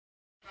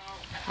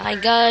Hi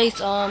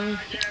guys,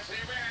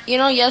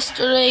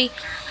 yesterday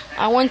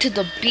I went to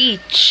the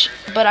beach,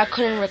 but I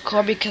couldn't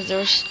record because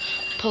there's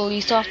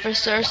police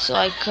officers, so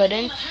I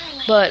couldn't.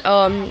 But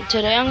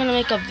today I'm gonna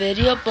make a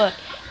video, but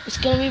it's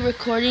gonna be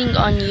recording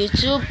on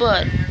YouTube,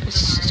 but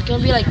it's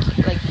gonna be like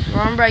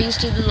remember I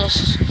used to do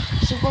those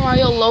Super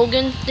Mario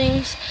Logan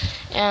things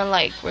and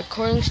like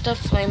recording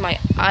stuff on my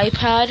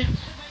iPad.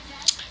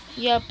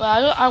 Yeah,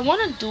 but I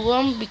want to do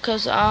them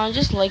because I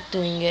just like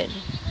doing it.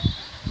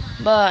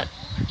 But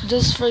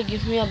just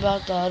forgive me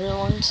about the other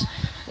ones.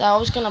 That I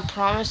was gonna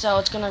promise that I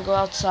was gonna go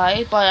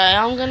outside, but I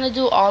am gonna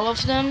do all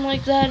of them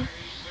like that.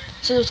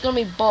 So it's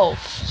gonna be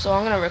both. So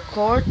I'm gonna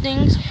record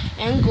things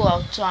and go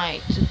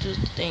outside to do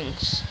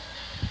things.